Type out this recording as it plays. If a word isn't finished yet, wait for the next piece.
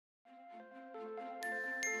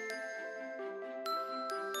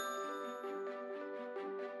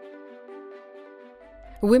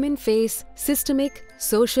Women face systemic,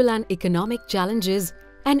 social and economic challenges,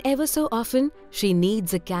 and ever so often she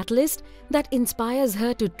needs a catalyst that inspires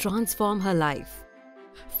her to transform her life.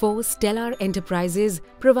 4 stellar enterprises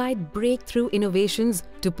provide breakthrough innovations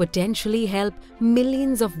to potentially help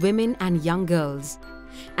millions of women and young girls.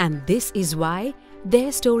 And this is why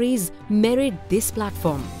their stories merit this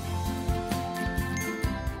platform.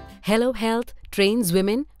 Hello Health trains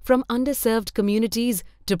women from underserved communities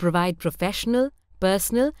to provide professional,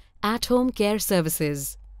 personal, at-home care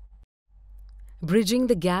services. Bridging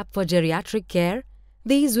the gap for geriatric care,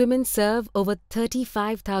 these women serve over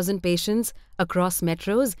 35,000 patients across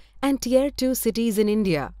metros and Tier 2 cities in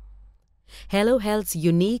India. Hello Health's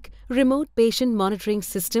unique remote patient monitoring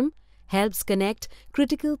system helps connect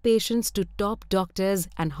critical patients to top doctors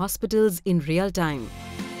and hospitals in real time.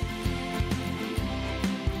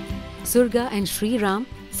 Surga and Shriram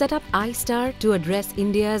set up iStar to address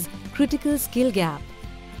India's critical skill gap.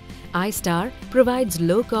 iStar provides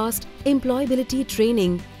low-cost employability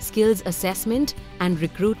training, skills assessment and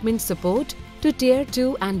recruitment support to Tier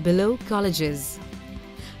 2 and below colleges.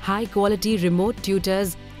 High-quality remote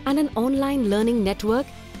tutors and an online learning network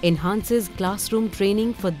enhances classroom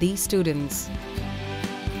training for these students.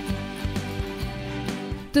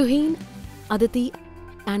 Tuhin, Aditi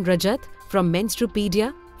and Rajat from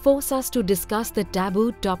Menstrupedia force us to discuss the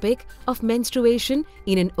taboo topic of menstruation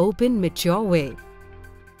in an open, mature way.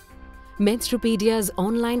 Menstrupedia's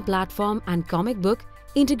online platform and comic book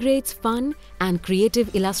integrates fun and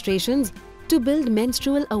creative illustrations to build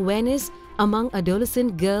menstrual awareness among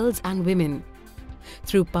adolescent girls and women.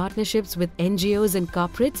 Through partnerships with NGOs and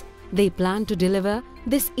corporates, they plan to deliver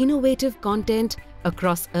this innovative content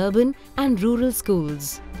across urban and rural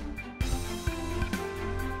schools.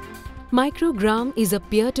 Microgram is a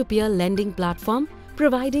peer-to-peer lending platform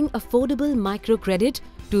providing affordable microcredit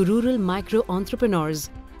to rural micro-entrepreneurs,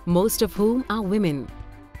 most of whom are women.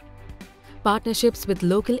 Partnerships with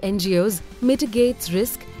local NGOs mitigates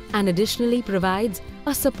risk and additionally provides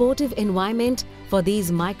a supportive environment for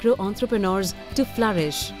these micro-entrepreneurs to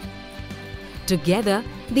flourish. Together,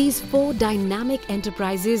 these 4 dynamic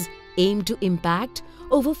enterprises aim to impact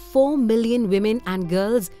over 4 million women and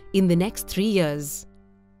girls in the next 3 years.